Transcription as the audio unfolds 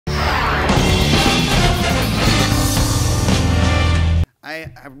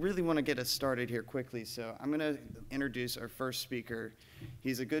I really want to get us started here quickly, so I'm going to introduce our first speaker.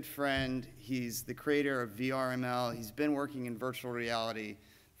 He's a good friend. He's the creator of VRML. He's been working in virtual reality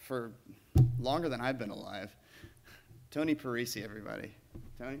for longer than I've been alive. Tony Parisi, everybody.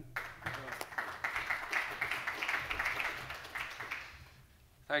 Tony?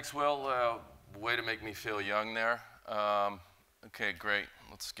 Thanks, Will. Way to make me feel young there. Okay, great.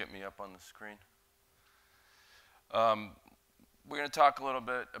 Let's get me up on the screen. We're going to talk a little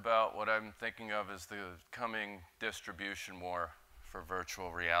bit about what I'm thinking of as the coming distribution war for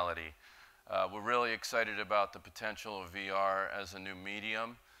virtual reality. We're really excited about the potential of VR as a new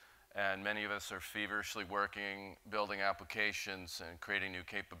medium, and many of us are feverishly working, building applications and creating new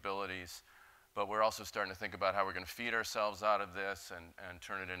capabilities. But we're also starting to think about how we're going to feed ourselves out of this and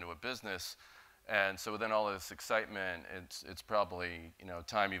turn it into a business. And so within all of this excitement, it's probably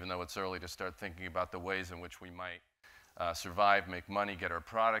time, even though it's early, to start thinking about the ways in which we might survive, make money, get our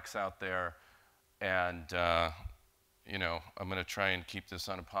products out there. And I'm going to try and keep this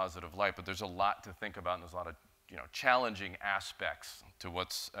on a positive light. But there's a lot to think about, and there's a lot of challenging aspects to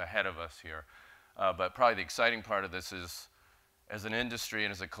what's ahead of us here. But probably the exciting part of this is, as an industry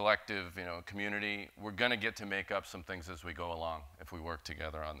and as a collective, community, we're going to get to make up some things as we go along if we work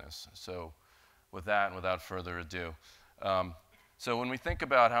together on this. So with that, and without further ado, so when we think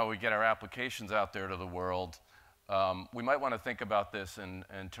about how we get our applications out there to the world, we might want to think about this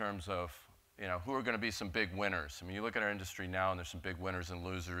in terms of who are going to be some big winners. I mean, you look at our industry now, and there's some big winners and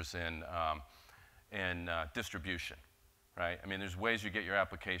losers in distribution. Right? I mean, there's ways you get your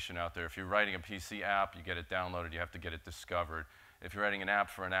application out there. If you're writing a PC app, you get it downloaded, you have to get it discovered. If you're writing an app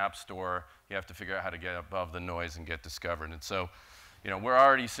for an app store, you have to figure out how to get above the noise and get discovered. And so, we're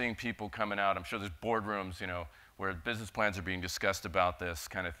already seeing people coming out. I'm sure there's boardrooms, where business plans are being discussed about this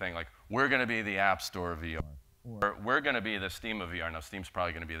kind of thing, like, we're going to be the App Store of VR, or we're going to be the Steam of VR. Now, Steam's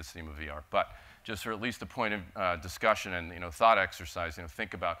probably going to be the Steam of VR, but just for at least a point of discussion and thought exercise,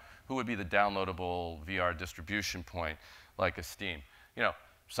 think about who would be the downloadable VR distribution point, like a Steam.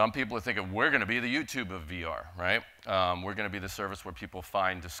 Some people are thinking we're going to be the YouTube of VR, right? We're going to be the service where people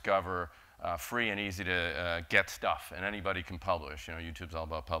find, discover, free and easy to get stuff, and anybody can publish. YouTube's all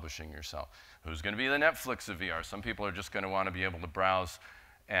about publishing yourself. Who's going to be the Netflix of VR? Some people are just going to want to be able to browse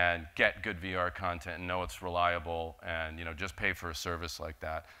and get good VR content and know it's reliable, and just pay for a service like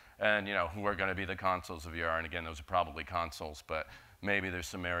that. And who are going to be the consoles of VR? And again, those are probably consoles, but maybe there's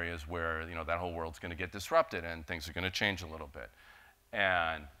some areas where that whole world's going to get disrupted and things are going to change a little bit.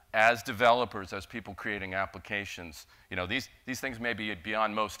 And as developers, as people creating applications, these things may be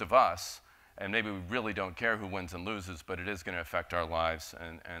beyond most of us, and maybe we really don't care who wins and loses, but it is going to affect our lives.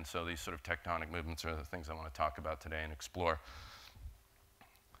 And so these sort of tectonic movements are the things I want to talk about today and explore.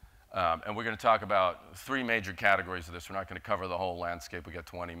 And we're going to talk about three major categories of this. We're not going to cover the whole landscape. We got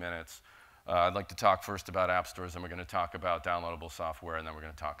 20 minutes. I'd like to talk first about app stores, and we're going to talk about downloadable software, and then we're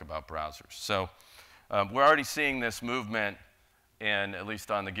going to talk about browsers. So we're already seeing this movement, at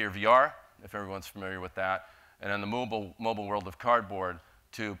least on the Gear VR, if everyone's familiar with that, and in the mobile world of Cardboard,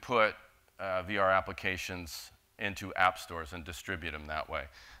 to put VR applications into app stores and distribute them that way.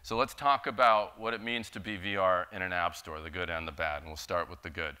 So let's talk about what it means to be VR in an app store, the good and the bad, and we'll start with the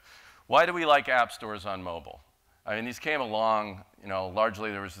good. Why do we like app stores on mobile? I mean, these came along,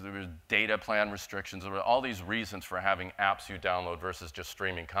 largely there was data plan restrictions. There were all these reasons for having apps you download versus just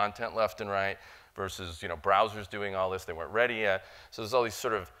streaming content left and right, versus browsers doing all this. They weren't ready yet. So there's all these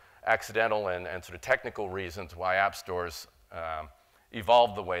sort of accidental and sort of technical reasons why app stores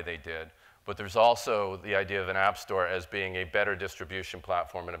evolved the way they did. But there's also the idea of an app store as being a better distribution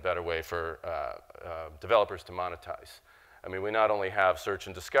platform and a better way for developers to monetize. I mean, we not only have search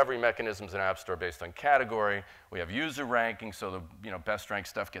and discovery mechanisms in App Store based on category, we have user ranking, so the best ranked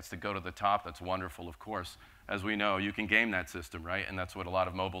stuff gets to go to the top. That's wonderful, of course. As we know, you can game that system, right? And that's what a lot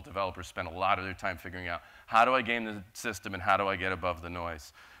of mobile developers spend a lot of their time figuring out. How do I game the system, and how do I get above the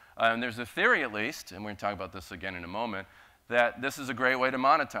noise? And there's a theory, at least, and we're going to talk about this again in a moment, that this is a great way to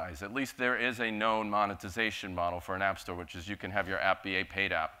monetize. At least there is a known monetization model for an app store, which is you can have your app be a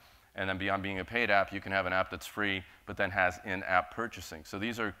paid app. And then beyond being a paid app, you can have an app that's free, but then has in-app purchasing. So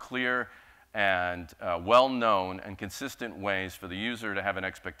these are clear and well-known and consistent ways for the user to have an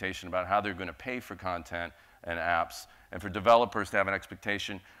expectation about how they're going to pay for content and apps, and for developers to have an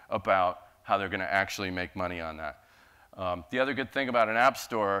expectation about how they're going to actually make money on that. The other good thing about an app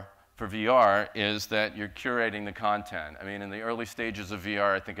store for VR is that you're curating the content. I mean, in the early stages of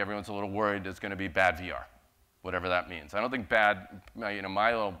VR, I think everyone's a little worried it's going to be bad VR, whatever that means. I don't think bad, my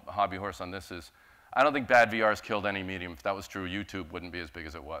little hobby horse on this is, I don't think bad VR has killed any medium. If that was true, YouTube wouldn't be as big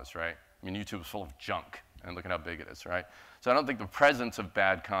as it was, right? I mean, YouTube was full of junk, and look at how big it is, right? So I don't think the presence of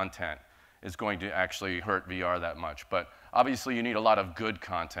bad content is going to actually hurt VR that much. But obviously, you need a lot of good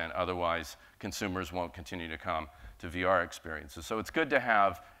content. Otherwise, consumers won't continue to come to VR experiences. So it's good to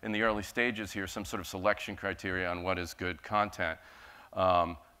have, in the early stages here, some sort of selection criteria on what is good content.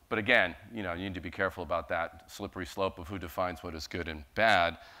 But again, you need to be careful about that slippery slope of who defines what is good and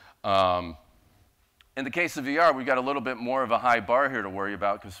bad. In the case of VR, we've got a little bit more of a high bar here to worry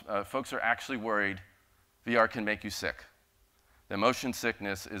about because folks are actually worried VR can make you sick. That motion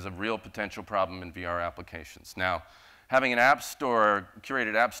sickness is a real potential problem in VR applications. Now, having an app store,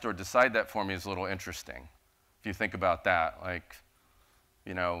 curated app store, decide that for me is a little interesting. If you think about that, like,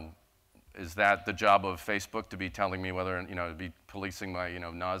 is that the job of Facebook to be telling me whether, to be policing my,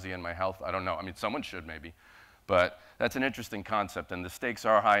 nausea and my health? I don't know. I mean, someone should maybe. But that's an interesting concept, and the stakes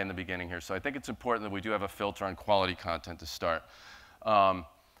are high in the beginning here. So I think it's important that we do have a filter on quality content to start.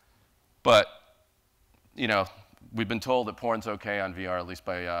 But, we've been told that porn's okay on VR, at least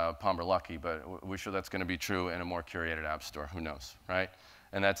by Palmer Luckey, but we're sure that's going to be true in a more curated app store. Who knows, right?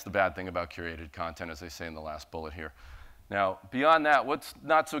 And that's the bad thing about curated content, as they say in the last bullet here. Now, beyond that, what's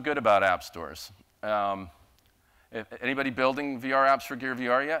not so good about app stores? Anybody building VR apps for Gear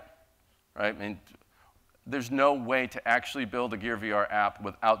VR yet? Right? I mean, there's no way to actually build a Gear VR app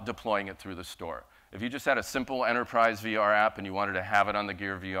without deploying it through the store. If you just had a simple enterprise VR app and you wanted to have it on the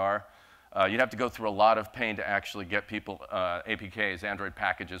Gear VR, you'd have to go through a lot of pain to actually get people APKs, Android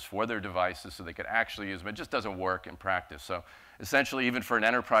packages for their devices so they could actually use them. It just doesn't work in practice. So essentially, even for an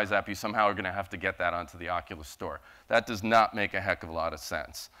enterprise app, you somehow are going to have to get that onto the Oculus store. That does not make a heck of a lot of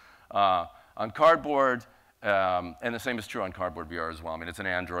sense. On Cardboard, and the same is true on Cardboard VR as well. I mean, it's an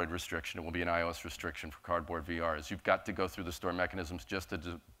Android restriction. It will be an iOS restriction for Cardboard VR. Is you've got to go through the store mechanisms just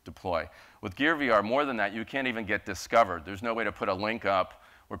to deploy. With Gear VR, more than that, you can't even get discovered. There's no way to put a link up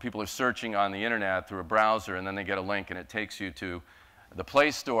where people are searching on the internet through a browser, and then they get a link, and it takes you to the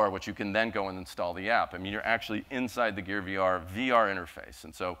Play Store, which you can then go and install the app. I mean, you're actually inside the Gear VR interface.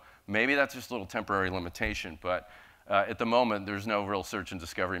 And so maybe that's just a little temporary limitation, but at the moment, there's no real search and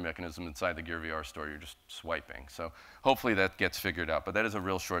discovery mechanism inside the Gear VR store. You're just swiping. So hopefully that gets figured out, but that is a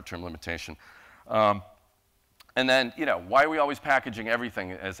real short-term limitation. And then, why are we always packaging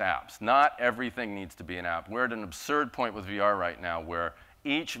everything as apps? Not everything needs to be an app. We're at an absurd point with VR right now where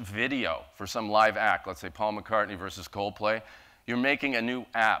each video for some live act, let's say Paul McCartney versus Coldplay, you're making a new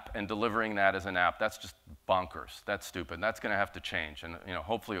app and delivering that as an app. That's just bonkers. That's stupid. That's going to have to change. And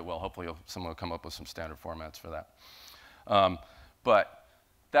hopefully it will. Hopefully someone will come up with some standard formats for that. But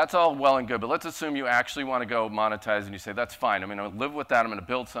that's all well and good. But let's assume you actually want to go monetize and you say, that's fine. I'm going to live with that. I'm going to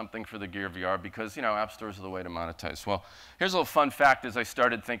build something for the Gear VR because, app stores are the way to monetize. Well, here's a little fun fact. As I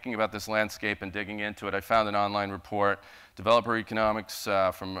started thinking about this landscape and digging into it, I found an online report, Developer Economics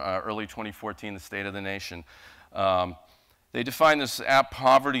from early 2014, the State of the Nation. They defined this app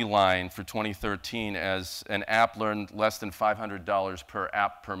poverty line for 2013 as an app earned less than $500 per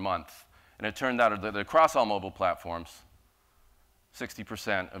app per month. And it turned out that across all mobile platforms,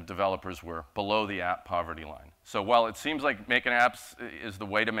 60% of developers were below the app poverty line. So while it seems like making apps is the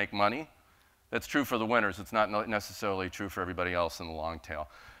way to make money, that's true for the winners. It's not necessarily true for everybody else in the long tail.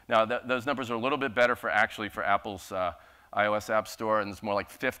 Now, those numbers are a little bit better for Apple's iOS App Store, and it's more like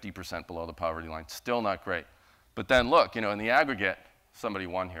 50% below the poverty line. Still not great. But then look, in the aggregate, somebody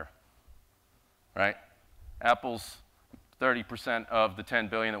won here, right? Apple's 30% of the $10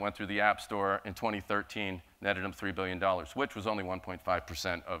 billion that went through the App Store in 2013 netted them $3 billion, which was only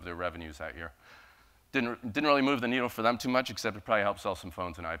 1.5% of their revenues that year. Didn't really move the needle for them too much, except it probably helped sell some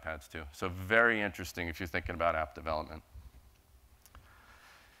phones and iPads too. So very interesting if you're thinking about app development.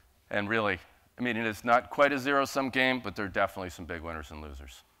 And really, I mean, it is not quite a zero-sum game, but there are definitely some big winners and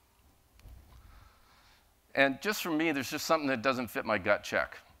losers. And just for me, there's just something that doesn't fit my gut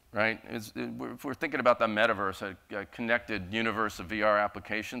check, right? If we're thinking about the metaverse, a connected universe of VR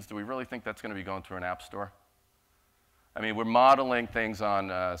applications, do we really think that's going to be going through an app store? I mean, we're modeling things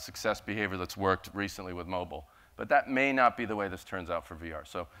on success behavior that's worked recently with mobile, but that may not be the way this turns out for VR.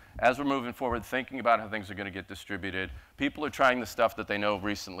 So as we're moving forward, thinking about how things are going to get distributed, people are trying the stuff that they know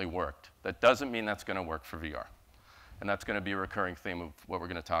recently worked. That doesn't mean that's going to work for VR. And that's going to be a recurring theme of what we're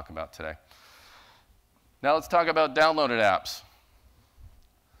going to talk about today. Now let's talk about downloaded apps.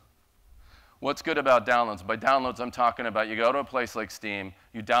 What's good about downloads? By downloads, I'm talking about you go to a place like Steam,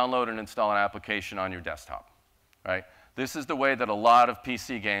 you download and install an application on your desktop, right? This is the way that a lot of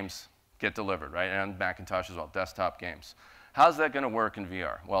PC games get delivered, right? And Macintosh as well, desktop games. How's that going to work in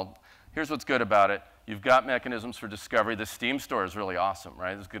VR? Well, here's what's good about it. You've got mechanisms for discovery. The Steam store is really awesome,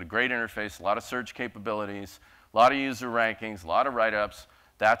 right? It's got a great interface, a lot of search capabilities, a lot of user rankings, a lot of write-ups.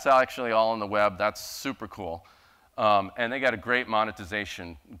 That's actually all on the web. That's super cool. And they got a great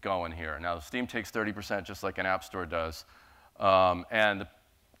monetization going here. Now, Steam takes 30% just like an app store does. And the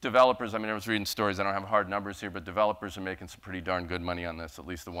developers, I mean, I was reading stories. I don't have hard numbers here, but developers are making some pretty darn good money on this, at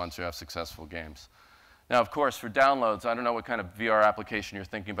least the ones who have successful games. Now, of course, for downloads, I don't know what kind of VR application you're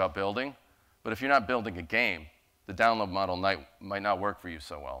thinking about building, but if you're not building a game, the download model might not work for you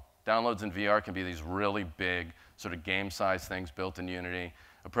so well. Downloads in VR can be these really big, sort of game-sized things built in Unity,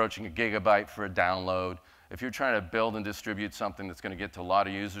 approaching a gigabyte for a download. If you're trying to build and distribute something that's going to get to a lot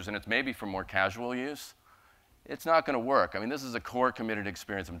of users, and it's maybe for more casual use, it's not going to work. I mean, this is a core committed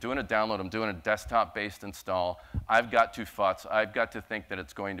experience. I'm doing a download. I'm doing a desktop-based install. I've got to futz. I've got to think that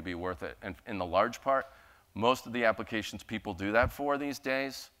it's going to be worth it. And in the large part, most of the applications people do that for these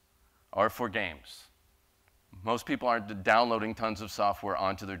days are for games. Most people aren't downloading tons of software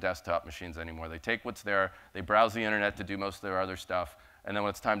onto their desktop machines anymore. They take what's there, they browse the internet to do most of their other stuff, and then when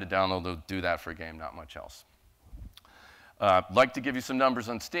it's time to download, they'll do that for a game, not much else. I'd like to give you some numbers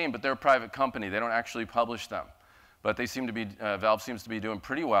on Steam, but they're a private company. They don't actually publish them. But they seem to be, Valve seems to be doing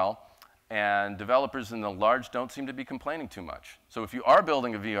pretty well, and developers in the large don't seem to be complaining too much. So if you are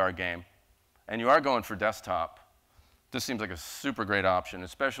building a VR game, and you are going for desktop, this seems like a super great option,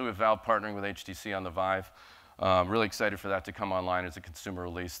 especially with Valve partnering with HTC on the Vive. Really excited for that to come online as a consumer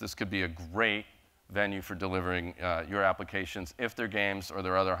release. This could be a great venue for delivering your applications if they're games or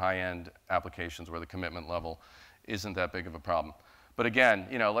they're other high-end applications where the commitment level isn't that big of a problem. But again,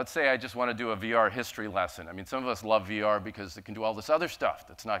 you know, let's say I just want to do a VR history lesson. I mean, some of us love VR because it can do all this other stuff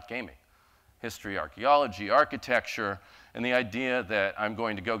that's not gaming. History, archaeology, architecture, and the idea that I'm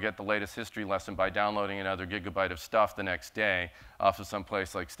going to go get the latest history lesson by downloading another gigabyte of stuff the next day off of some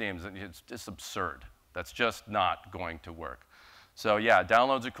place like Steam, it's just absurd. That's just not going to work. So yeah,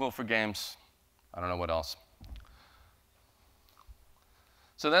 downloads are cool for games. I don't know what else.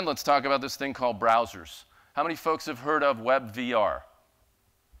 So then let's talk about this thing called browsers. How many folks have heard of WebVR?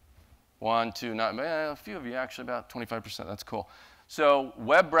 One, two, not, a few of you actually, about 25%, that's cool. So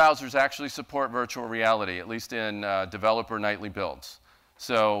web browsers actually support virtual reality, at least in developer nightly builds.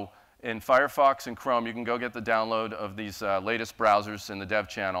 So in Firefox and Chrome, you can go get the download of these latest browsers in the dev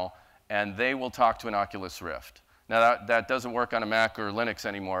channel, and they will talk to an Oculus Rift. Now, that doesn't work on a Mac or Linux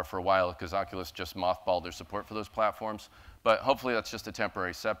anymore for a while because Oculus just mothballed their support for those platforms. But hopefully, that's just a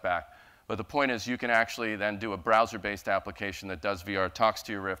temporary setback. But the point is, you can actually then do a browser-based application that does VR, talks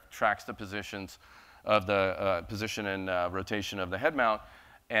to your Rift, tracks the positions of the position and rotation of the head mount,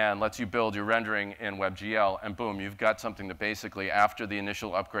 and lets you build your rendering in WebGL, and boom, you've got something that basically, after the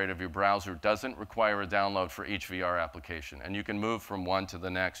initial upgrade of your browser, doesn't require a download for each VR application. And you can move from one to the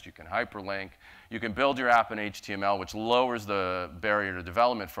next. You can hyperlink. You can build your app in HTML, which lowers the barrier to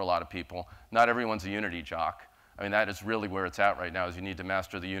development for a lot of people. Not everyone's a Unity jock. I mean, that is really where it's at right now, is you need to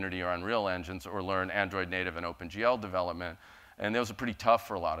master the Unity or Unreal engines or learn Android native and OpenGL development. And those are pretty tough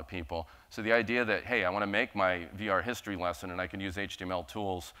for a lot of people. So the idea that, hey, I want to make my VR history lesson and I can use HTML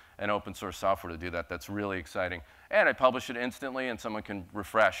tools and open source software to do that, that's really exciting. And I publish it instantly and someone can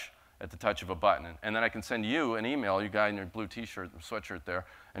refresh at the touch of a button. And then I can send you an email, you guy in your blue t-shirt, sweatshirt there,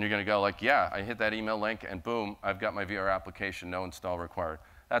 and you're going to go like, yeah, I hit that email link and boom, I've got my VR application, no install required.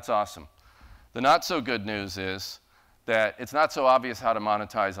 That's awesome. The not so good news is that it's not so obvious how to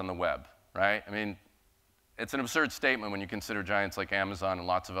monetize on the web, right? I mean, it's an absurd statement when you consider giants like Amazon and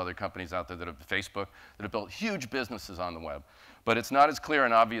lots of other companies out there that have Facebook that have built huge businesses on the web. But it's not as clear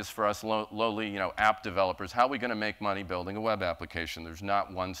and obvious for us lowly, app developers. How are we going to make money building a web application? There's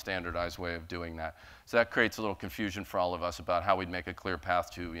not one standardized way of doing that. So that creates a little confusion for all of us about how we'd make a clear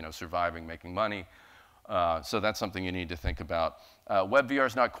path to, surviving, making money. So that's something you need to think about. WebVR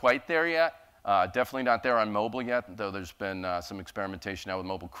is not quite there yet. Definitely not there on mobile yet, though there's been some experimentation now with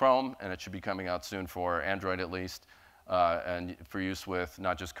mobile Chrome, and it should be coming out soon for Android at least, and for use with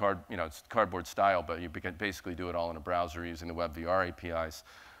not just it's cardboard style, but you can basically do it all in a browser using the WebVR APIs.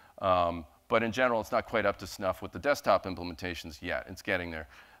 But in general, it's not quite up to snuff with the desktop implementations yet. It's getting there.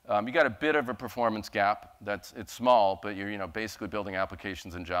 You got a bit of a performance gap. It's small, but you're basically building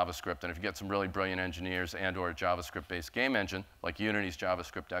applications in JavaScript. And if you get some really brilliant engineers and/or a JavaScript-based game engine, like Unity's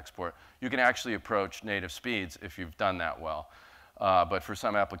JavaScript export, you can actually approach native speeds if you've done that well. But for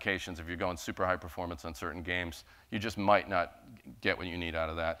some applications, if you're going super high performance on certain games, you just might not get what you need out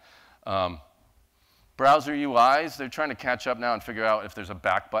of that. Browser UIs, they're trying to catch up now and figure out if there's a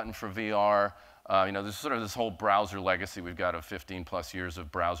back button for VR. There's sort of this whole browser legacy we've got of 15+ years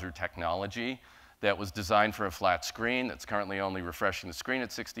of browser technology that was designed for a flat screen that's currently only refreshing the screen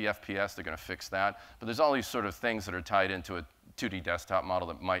at 60 FPS. They're going to fix that. But there's all these sort of things that are tied into a 2D desktop model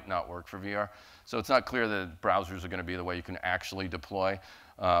that might not work for VR. So it's not clear that browsers are going to be the way you can actually deploy.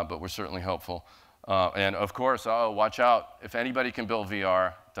 but we're certainly hopeful. And of course, watch out. If anybody can build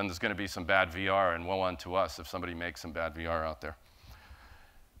VR, then there's going to be some bad VR, and woe unto us if somebody makes some bad VR out there.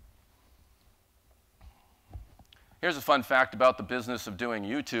 Here's a fun fact about the business of doing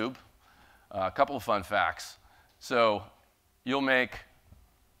YouTube. A couple of fun facts. So you'll make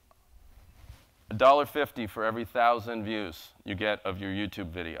 $1.50 for every 1,000 views you get of your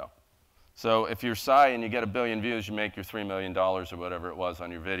YouTube video. So if you're Sai and you get 1 billion views, you make your $3 million or whatever it was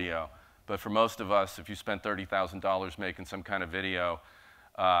on your video. But for most of us, if you spent $30,000 making some kind of video,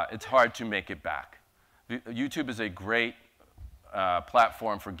 it's hard to make it back. YouTube is a great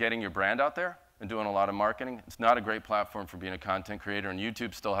platform for getting your brand out there and doing a lot of marketing. It's not a great platform for being a content creator, and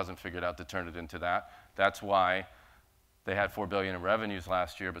YouTube still hasn't figured out to turn it into that. That's why they had $4 billion in revenues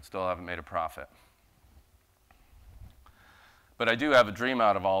last year, but still haven't made a profit. But I do have a dream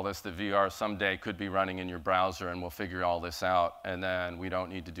out of all this that VR someday could be running in your browser, and we'll figure all this out, and then we don't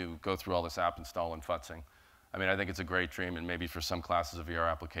need to go through all this app install and futzing. I mean, I think it's a great dream, and maybe for some classes of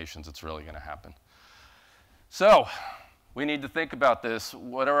VR applications, it's really going to happen. So we need to think about this.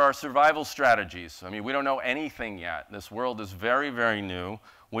 What are our survival strategies? I mean, we don't know anything yet. This world is very, very new.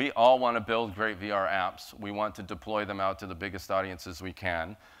 We all want to build great VR apps. We want to deploy them out to the biggest audiences we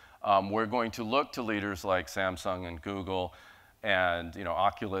can. We're going to look to leaders like Samsung and Google and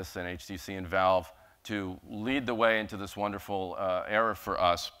Oculus and HTC and Valve to lead the way into this wonderful era for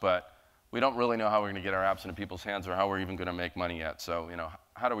us. But we don't really know how we're going to get our apps into people's hands or how we're even going to make money yet. So,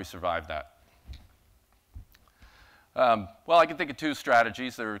 how do we survive that? Well, I can think of two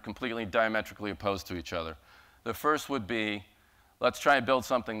strategies that are completely diametrically opposed to each other. The first would be, let's try and build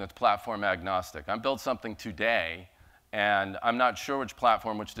something that's platform agnostic. I'm build something today, and I'm not sure which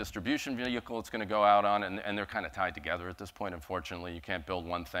platform, which distribution vehicle it's going to go out on, and they're kind of tied together at this point, unfortunately. You can't build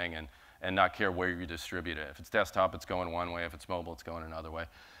one thing and not care where you distribute it. If it's desktop, it's going one way. If it's mobile, it's going another way.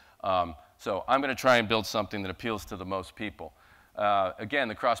 So I'm going to try and build something that appeals to the most people. Again,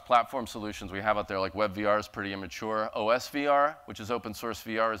 the cross-platform solutions we have out there, like WebVR, is pretty immature. OSVR, which is open source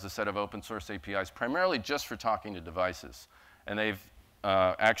VR, is a set of open source APIs primarily just for talking to devices. And they've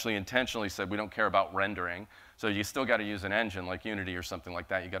actually intentionally said we don't care about rendering. So you still got to use an engine like Unity or something like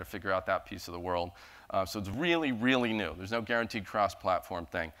that. You got to figure out that piece of the world. So it's really, really new. There's no guaranteed cross-platform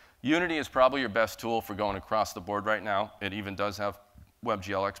thing. Unity is probably your best tool for going across the board right now. It even does have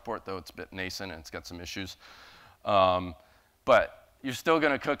WebGL export, though it's a bit nascent and it's got some issues. But you're still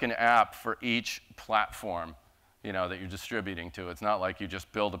going to cook an app for each platform, that you're distributing to. It's not like you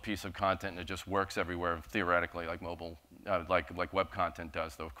just build a piece of content and it just works everywhere theoretically, like mobile, like web content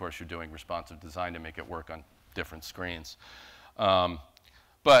does. Though of course you're doing responsive design to make it work on different screens.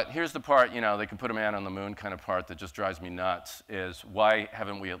 But here's the part, they can put a man on the moon kind of part that just drives me nuts. Is why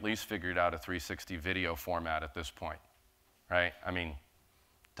haven't we at least figured out a 360 video format at this point, right? I mean,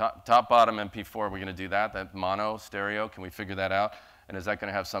 top, bottom MP4, we're going to do that? That mono, stereo, can we figure that out? And is that going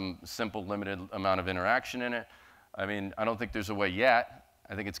to have some simple, limited amount of interaction in it? I mean, I don't think there's a way yet.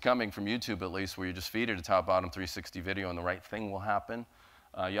 I think it's coming from YouTube, at least, where you just feed it a top, bottom 360 video and the right thing will happen.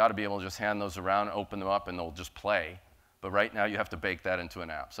 You ought to be able to just hand those around, open them up, and they'll just play. But right now, you have to bake that into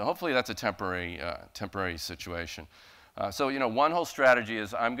an app. So hopefully, that's a temporary situation. So, one whole strategy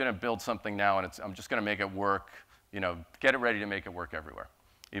is I'm going to build something now, and I'm just going to make it work, get it ready to make it work everywhere,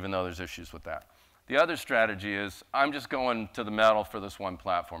 even though there's issues with that. The other strategy is I'm just going to the metal for this one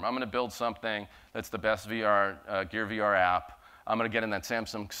platform. I'm going to build something that's the best Gear VR app. I'm going to get in that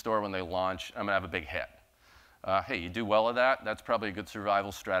Samsung store when they launch. I'm going to have a big hit. Hey, you do well at that, that's probably a good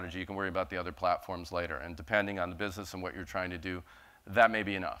survival strategy. You can worry about the other platforms later. And depending on the business and what you're trying to do, that may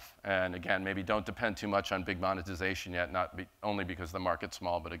be enough. And again, maybe don't depend too much on big monetization yet, only because the market's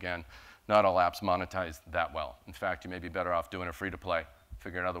small, but again, not all apps monetize that well. In fact, you may be better off doing a free-to-play,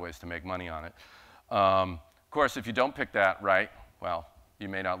 figuring other ways to make money on it. Of course, if you don't pick that right, well, you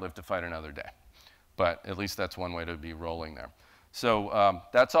may not live to fight another day. But at least that's one way to be rolling there. So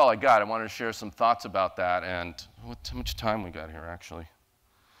that's all I got. I wanted to share some thoughts about that. And how much time we got here, actually?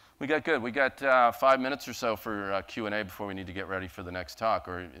 We got good. We got 5 minutes or so for Q&A before we need to get ready for the next talk,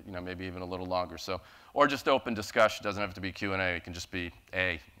 or maybe even a little longer. So, or just open discussion. It doesn't have to be Q&A. It can just be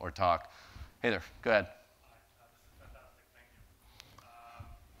A or talk. Hey there. Go ahead.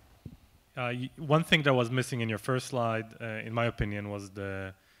 One thing that was missing in your first slide, in my opinion, was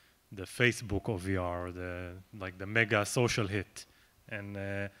the Facebook of VR, or the mega social hit. And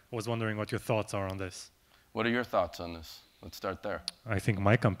I was wondering what your thoughts are on this. What are your thoughts on this? Let's start there. I think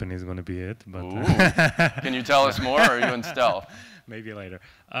my company is going to be it. But can you tell us more, or are you in stealth? Maybe later.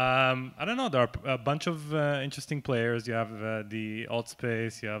 I don't know. There are a bunch of interesting players. You have the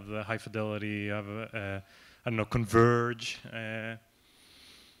Altspace. You have the High Fidelity. You have, I don't know, Converge.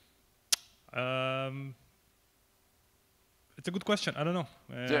 It's a good question. I don't know.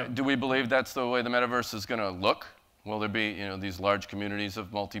 Do we believe that's the way the metaverse is going to look? Will there be, these large communities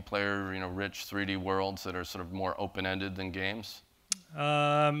of multiplayer, rich 3D worlds that are sort of more open-ended than games?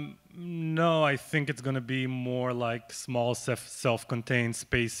 No, I think it's going to be more like small self-contained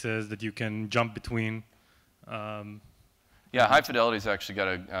spaces that you can jump between. Yeah, High Fidelity's actually got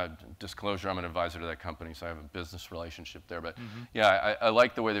a disclosure. I'm an advisor to that company, so I have a business relationship there. But yeah, I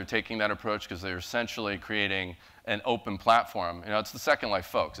like the way they're taking that approach because they're essentially creating an open platform. It's the Second Life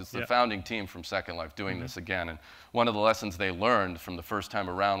folks. It's the founding team from Second Life doing this again. And one of the lessons they learned from the first time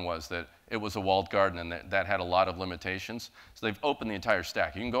around was that it was a walled garden and that had a lot of limitations. So they've opened the entire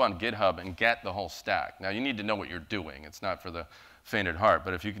stack. You can go on GitHub and get the whole stack. Now, you need to know what you're doing. It's not for the faint at heart.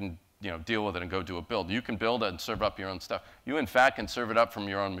 But if you can deal with it and go do a build. You can build it and serve up your own stuff. You, in fact, can serve it up from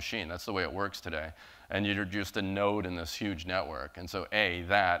your own machine. That's the way it works today. And you're just a node in this huge network. And so,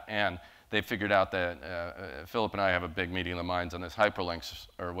 that, and they figured out that Philip and I have a big meeting of the minds on this. Hyperlinks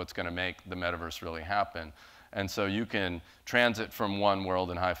are what's going to make the metaverse really happen. And so you can transit from one world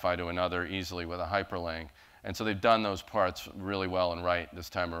in hi-fi to another easily with a hyperlink. And so they've done those parts really well and right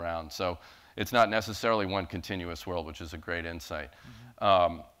this time around. So it's not necessarily one continuous world, which is a great insight.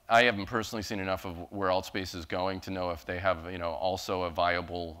 I haven't personally seen enough of where Altspace is going to know if they have, also a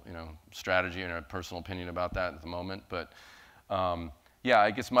viable, strategy and a personal opinion about that at the moment. But yeah,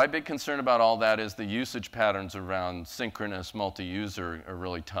 I guess my big concern about all that is the usage patterns around synchronous multi-user are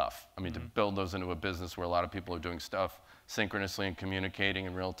really tough. I mean, to build those into a business where a lot of people are doing stuff synchronously and communicating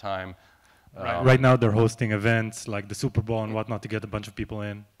in real time. Right now they're hosting events like the Super Bowl and whatnot to get a bunch of people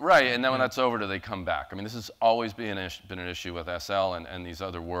in. Right, and then when that's over, do they come back? I mean, this has always been an issue with SL and these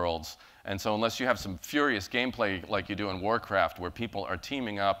other worlds. And so unless you have some furious gameplay like you do in Warcraft, where people are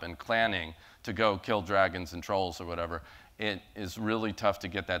teaming up and clanning to go kill dragons and trolls or whatever, it is really tough to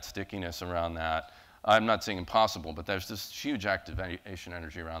get that stickiness around that. I'm not saying impossible, but there's this huge activation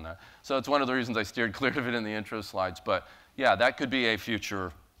energy around that. So it's one of the reasons I steered clear of it in the intro slides. But yeah, that could be a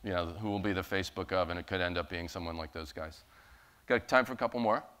future, who will be the Facebook of, and it could end up being someone like those guys. Got time for a couple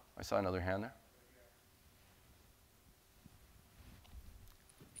more? I saw another hand there.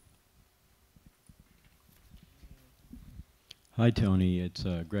 Hi, Tony. It's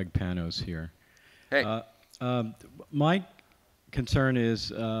Greg Panos here. Hey. My concern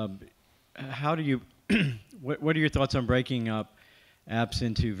is, how do you, what are your thoughts on breaking up apps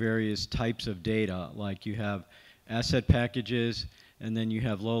into various types of data? Like you have asset packages, and then you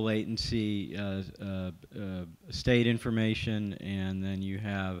have low latency state information, and then you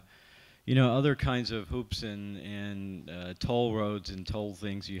have, other kinds of hoops and toll roads and toll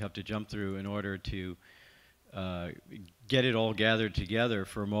things you have to jump through in order to get it all gathered together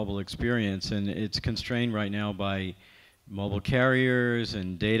for a mobile experience. And it's constrained right now by mobile carriers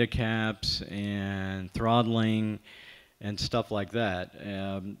and data caps and throttling and stuff like that.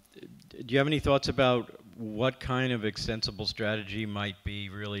 Do you have any thoughts about what kind of extensible strategy might be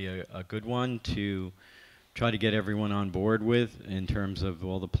really a good one to try to get everyone on board with in terms of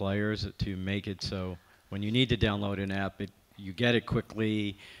all the players to make it so when you need to download an app, you get it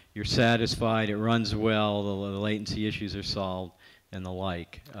quickly, you're satisfied, it runs well, the latency issues are solved, and the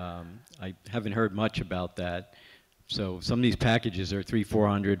like. I haven't heard much about that. So some of these packages are 300,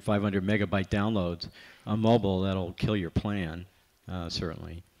 400, 500 megabyte downloads on mobile. That'll kill your plan,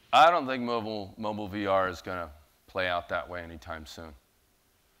 certainly. I don't think mobile VR is going to play out that way anytime soon.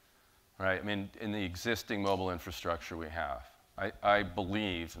 Right? I mean, in the existing mobile infrastructure we have, I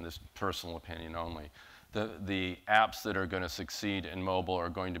believe, in this personal opinion only, the apps that are going to succeed in mobile are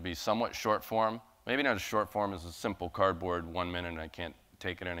going to be somewhat short form. Maybe not as short form as a simple cardboard 1 minute and I can't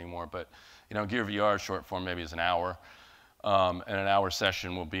take it anymore, but Gear VR short form maybe is an hour. And an hour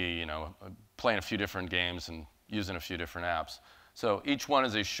session will be, playing a few different games and using a few different apps. So each one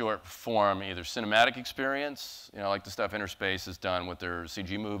is a short form, either cinematic experience, like the stuff Interspace has done with their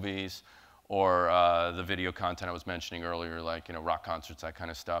CG movies, or the video content I was mentioning earlier, like rock concerts, that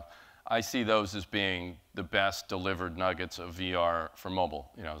kind of stuff. I see those as being the best delivered nuggets of VR for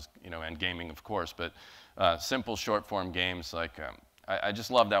mobile, and gaming, of course. But simple short form games like I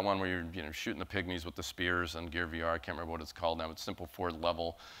just love that one where you're shooting the pygmies with the spears on Gear VR. I can't remember what it's called now. It's simple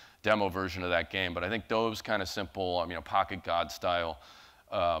 4-level demo version of that game. But I think those kind of simple, Pocket God style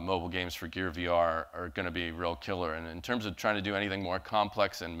mobile games for Gear VR are going to be real killer. And in terms of trying to do anything more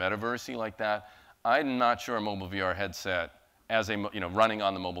complex and metaversey like that, I'm not sure a mobile VR headset, as a running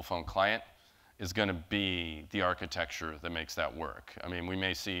on the mobile phone client, is going to be the architecture that makes that work. I mean, we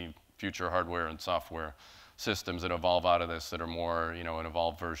may see future hardware and software systems that evolve out of this that are more, an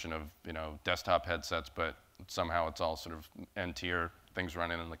evolved version of, desktop headsets, but somehow it's all sort of N-tier, things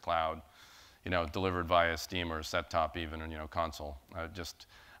running in the cloud. delivered via Steam or a set-top even, or console. I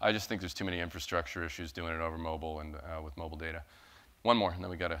just think there's too many infrastructure issues doing it over mobile and with mobile data. One more, and then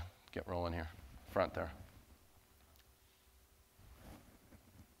we got to get rolling here. Front there.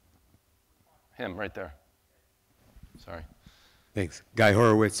 Him, right there. Sorry. Thanks. Guy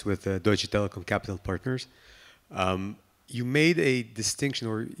Horowitz with Deutsche Telekom Capital Partners. You made a distinction,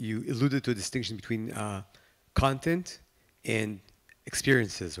 or you alluded to a distinction between content and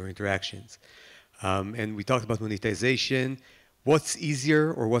experiences or interactions. And we talked about monetization. What's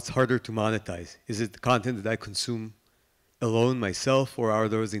easier or what's harder to monetize? Is it the content that I consume alone myself, or are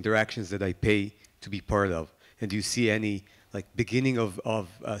those interactions that I pay to be part of? And do you see any beginning of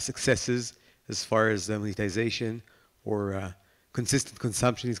successes as far as monetization or consistent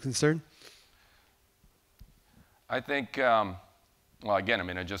consumption is concerned? I think, well,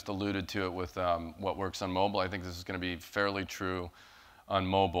 again, I just alluded to it with what works on mobile. I think this is going to be fairly true on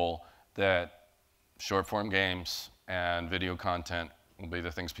mobile, that short-form games and video content will be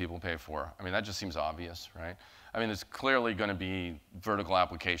the things people pay for. That just seems obvious, right? There's clearly going to be vertical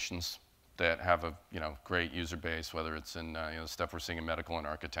applications that have a great user base, whether it's in stuff we're seeing in medical and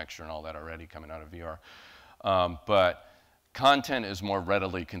architecture and all that already coming out of VR. But content is more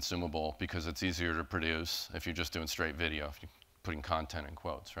readily consumable because it's easier to produce if you're just doing straight video, if you're putting content in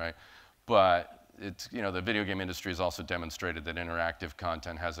quotes, right? But it's, the video game industry has also demonstrated that interactive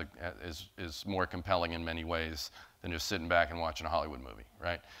content is more compelling in many ways than just sitting back and watching a Hollywood movie,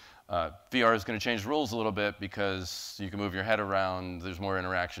 right? VR is going to change the rules a little bit because you can move your head around. There's more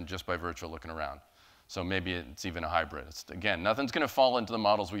interaction just by virtue of looking around. So maybe it's even a hybrid. Again, nothing's going to fall into the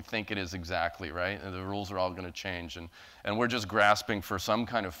models we think it is exactly, right? And the rules are all going to change. And we're just grasping for some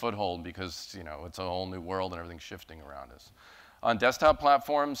kind of foothold because, it's a whole new world and everything's shifting around us. On desktop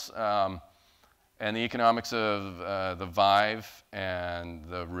platforms and the economics of the Vive and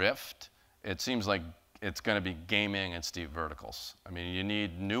the Rift, it seems like it's going to be gaming and steep verticals. You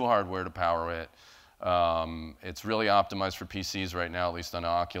need new hardware to power it. It's really optimized for PCs right now, at least on the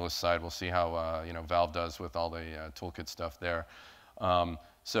Oculus side. We'll see how Valve does with all the toolkit stuff there.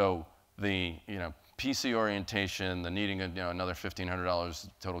 So the PC orientation, the needing another $1,500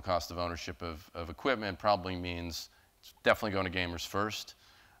 total cost of ownership of equipment probably means it's definitely going to gamers first.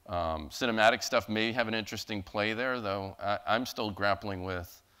 Cinematic stuff may have an interesting play there, though. I'm still grappling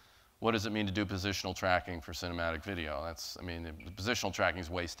with what does it mean to do positional tracking for cinematic video. The positional tracking is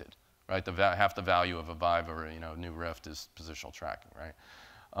wasted. Right, half the value of a Vive or a new Rift is positional tracking,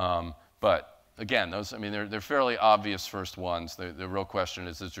 right? But again, those they're fairly obvious first ones. The real question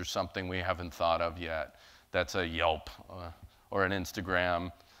is there something we haven't thought of yet that's a Yelp or an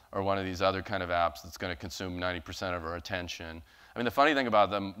Instagram or one of these other kind of apps that's going to consume 90% of our attention? The funny thing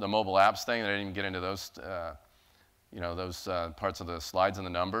about the mobile apps thing, and I didn't even get into those those parts of the slides and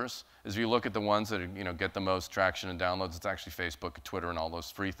the numbers, is if you look at the ones that get the most traction and downloads, it's actually Facebook, Twitter, and all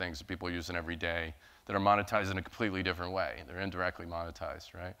those free things that people are using every day that are monetized in a completely different way. They're indirectly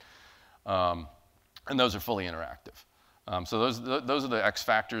monetized, right? And those are fully interactive. So those are the X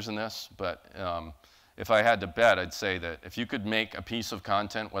factors in this. But if I had to bet, I'd say that if you could make a piece of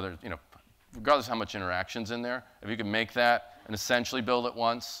content, whether regardless of how much interaction's in there, if you could make that and essentially build it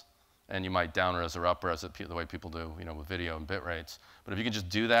once, and you might down-res or up-res it the way people do, with video and bit rates. But if you could just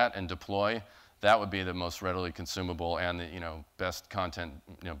do that and deploy, that would be the most readily consumable and the best content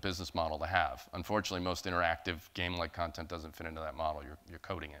business model to have. Unfortunately, most interactive game-like content doesn't fit into that model. You're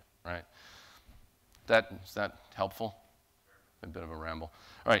coding it, right? Is that helpful? A bit of a ramble.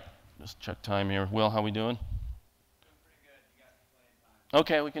 All right, just check time here. Will, how we doing?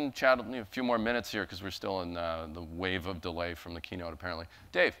 Okay, we can chat a few more minutes here because we're still in the wave of delay from the keynote, apparently.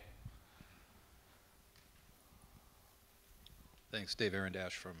 Dave. Thanks, Dave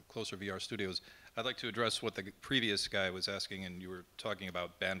Arendash from Closer VR Studios. I'd like to address what the previous guy was asking, and you were talking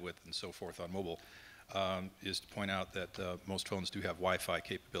about bandwidth and so forth on mobile, is to point out that most phones do have Wi-Fi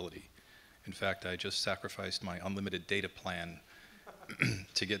capability. In fact, I just sacrificed my unlimited data plan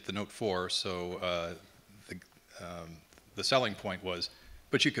to get the Note 4, so the selling point was,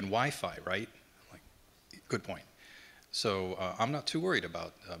 but you can Wi-Fi, right? Good point. So I'm not too worried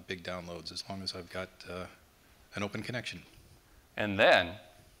about big downloads as long as I've got an open connection. And then,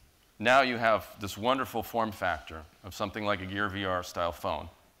 now you have this wonderful form factor of something like a Gear VR style phone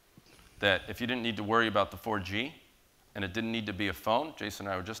that if you didn't need to worry about the 4G and it didn't need to be a phone, Jason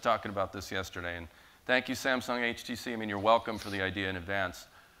and I were just talking about this yesterday, and thank you, Samsung, HTC. You're welcome for the idea in advance.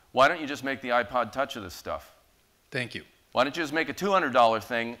 Why don't you just make the iPod Touch of this stuff? Thank you. Why don't you just make a $200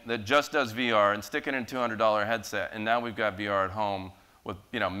 thing that just does VR and stick it in a $200 headset, and now we've got VR at home with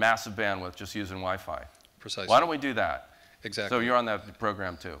massive bandwidth just using Wi-Fi. Precisely. Why don't we do that? Exactly. So you're on that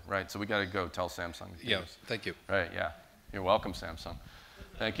program too, right? So we got to go tell Samsung. Yeah, thank you. Right, yeah. You're welcome, Samsung.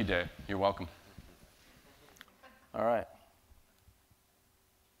 Thank you, Dave. You're welcome. All right.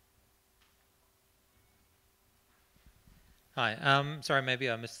 Hi. Sorry,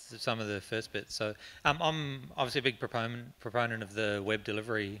 maybe I missed some of the first bit. So I'm obviously a big proponent of the web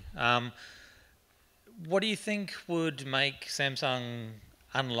delivery. What do you think would make Samsung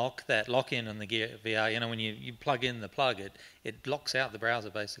unlock that lock-in on the Gear VR? You know, when you plug in the plug, it locks out the browser,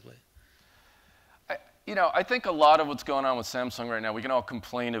 basically. I think a lot of what's going on with Samsung right now, we can all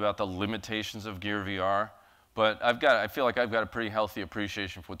complain about the limitations of Gear VR, but I feel like I've got a pretty healthy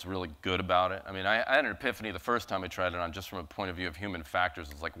appreciation for what's really good about it. I mean, I had an epiphany the first time I tried it on, just from a point of view of human factors.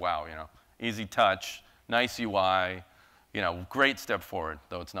 It's like, wow, easy touch, nice UI, great step forward,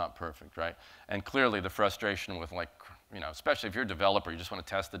 though it's not perfect, right? And clearly the frustration with, like, especially if you're a developer, you just want to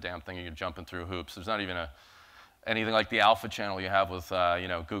test the damn thing and you're jumping through hoops. There's not even anything like the alpha channel you have with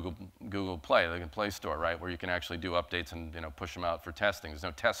Google Play, the Play Store, right, where you can actually do updates and push them out for testing. There's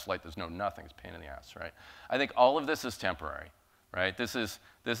no test flight. There's no nothing. It's a pain in the ass, right? I think all of this is temporary, right? This is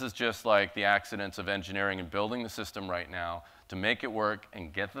just like the accidents of engineering and building the system right now to make it work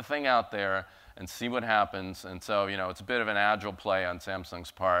and get the thing out there and see what happens. And so it's a bit of an agile play on Samsung's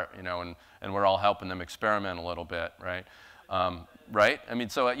part, and we're all helping them experiment a little bit, right? Right? I mean,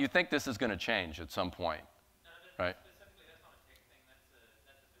 so you think this is going to change at some point. Right. Specifically, that's not a tech thing.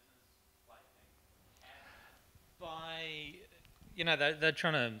 That's a business play thing. They're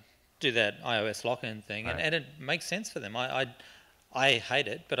trying to do that iOS lock-in thing, right. and it makes sense for them. I hate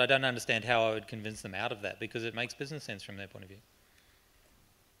it, but I don't understand how I would convince them out of that, because it makes business sense from their point of view.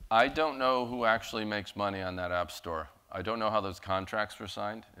 I don't know who actually makes money on that app store. I don't know how those contracts were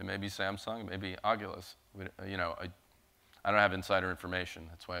signed. It may be Samsung, it may be Oculus. I don't have insider information.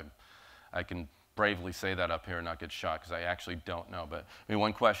 That's why I can bravely say that up here and not get shot, because I actually don't know. But I mean,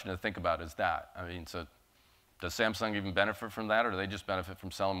 one question to think about is that. I mean, so does Samsung even benefit from that, or do they just benefit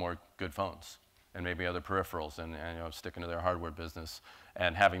from selling more good phones and maybe other peripherals and sticking to their hardware business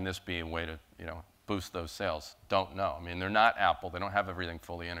and having this be a way to boost those sales? Don't know. I mean, they're not Apple. They don't have everything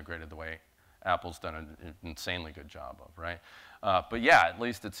fully integrated the way Apple's done an insanely good job of, right? But yeah, at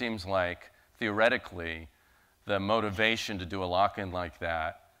least it seems like theoretically the motivation to do a lock-in like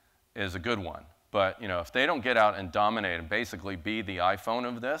that is a good one. But if they don't get out and dominate and basically be the iPhone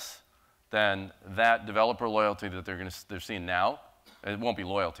of this, then that developer loyalty that they're seeing now, it won't be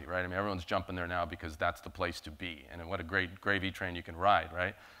loyalty, right? I mean, everyone's jumping there now because that's the place to be, and what a great gravy train you can ride,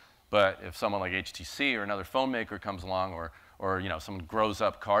 right? But if someone like HTC or another phone maker comes along, or someone grows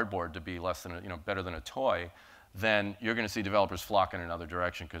up cardboard to be less than better than a toy, then you're going to see developers flock in another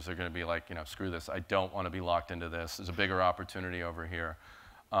direction, because they're going to be like, screw this, I don't want to be locked into this. There's a bigger opportunity over here.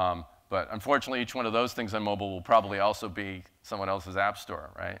 But unfortunately, each one of those things on mobile will probably also be someone else's app store,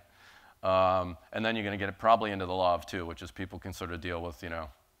 right? And then you're going to get it probably into the law of two, which is people can sort of deal with,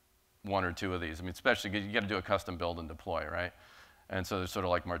 one or two of these. I mean, especially you got to do a custom build and deploy, right? And so there's sort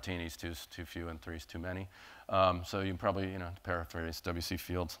of like martinis, two's too few and three's too many. So you can probably, paraphrase W.C.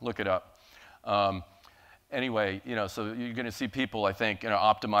 Fields, look it up. Anyway, so you're going to see people, I think,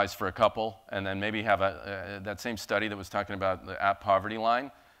 optimize for a couple, and then maybe have that same study that was talking about the app poverty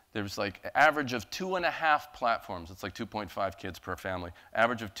line. There's like an average of 2.5 platforms. It's like 2.5 kids per family.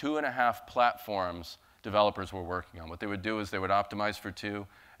 Average of 2.5 platforms developers were working on. What they would do is they would optimize for 2,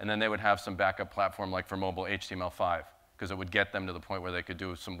 and then they would have some backup platform, like for mobile, HTML5, because it would get them to the point where they could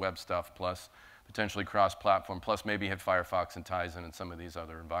do some web stuff, plus potentially cross-platform, plus maybe hit Firefox and Tizen and some of these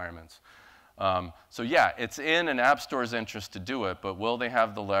other environments. So yeah, it's in an app store's interest to do it, but will they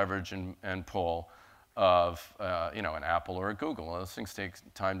have the leverage and pull of an Apple or a Google? Well, those things take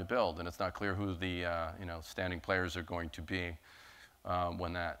time to build, and it's not clear who the standing players are going to be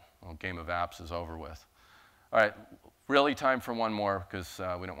when that game of apps is over with. All right, really time for one more, because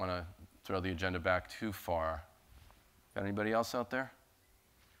we don't want to throw the agenda back too far. Got anybody else out there?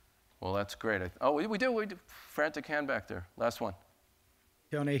 Well, that's great. We do. Frantic hand back there. Last one.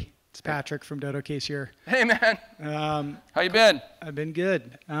 Tony, it's Patrick from Dodo Case here. Hey, man. How you been? I've been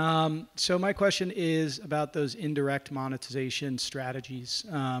good. So my question is about those indirect monetization strategies.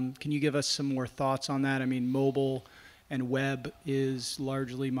 Can you give us some more thoughts on that? I mean, mobile and web is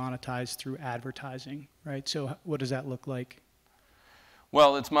largely monetized through advertising, right? So what does that look like?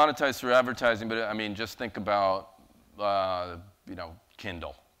 Well, it's monetized through advertising, but I mean, just think about,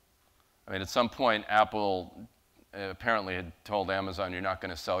 Kindle. I mean, at some point, Apple apparently had told Amazon, you're not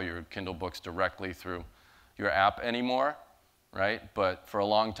going to sell your Kindle books directly through your app anymore, right? But for a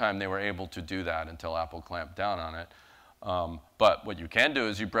long time, they were able to do that until Apple clamped down on it. But what you can do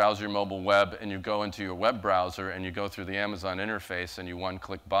is you browse your mobile web and you go into your web browser and you go through the Amazon interface and you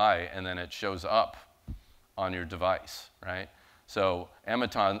one-click buy and then it shows up on your device, right? So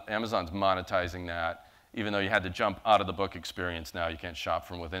Amazon's monetizing that. Even though you had to jump out of the book experience now, you can't shop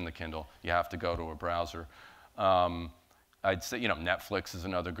from within the Kindle. You have to go to a browser. I'd say, Netflix is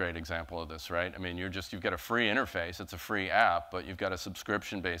another great example of this, right? I mean, you've got a free interface. It's a free app, but you've got a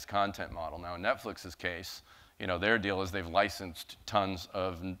subscription-based content model. Now, in Netflix's case, their deal is they've licensed tons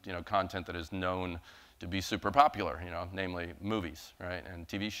of, content that is known to be super popular, namely movies, right, and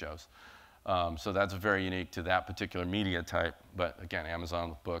TV shows. So that's very unique to that particular media type. But again, Amazon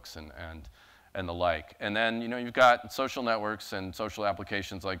with books and the like. And then, you've got social networks and social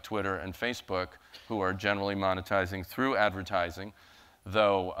applications like Twitter and Facebook who are generally monetizing through advertising,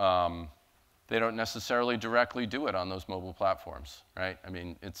 though they don't necessarily directly do it on those mobile platforms, right? I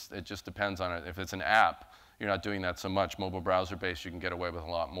mean, it just depends on it. If it's an app, you're not doing that so much. Mobile browser-based, you can get away with a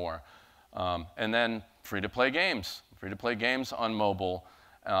lot more. And then free-to-play games. Free-to-play games on mobile,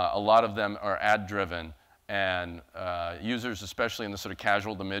 a lot of them are ad-driven. And users, especially in the sort of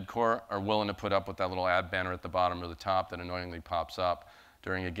casual to mid-core, are willing to put up with that little ad banner at the bottom or the top that annoyingly pops up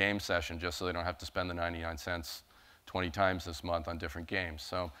during a game session just so they don't have to spend the 99 cents 20 times this month on different games.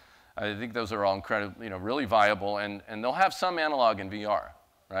 So I think those are all incredibly, really viable. And they'll have some analog in VR,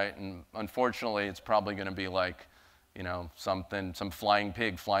 right? And unfortunately, it's probably going to be like, some flying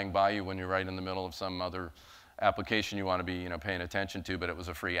pig flying by you when you're right in the middle of some other application you want to be, paying attention to, but it was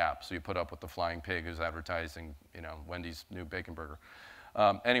a free app, so you put up with the flying pig who's advertising, Wendy's new bacon burger.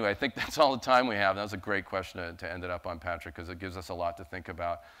 Anyway, I think that's all the time we have. That was a great question to end it up on, Patrick, because it gives us a lot to think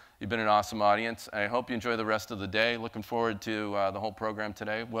about. You've been an awesome audience. I hope you enjoy the rest of the day. Looking forward to the whole program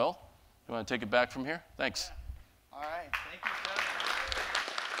today. Will, you want to take it back from here? Thanks. Yeah. All right. Thank you.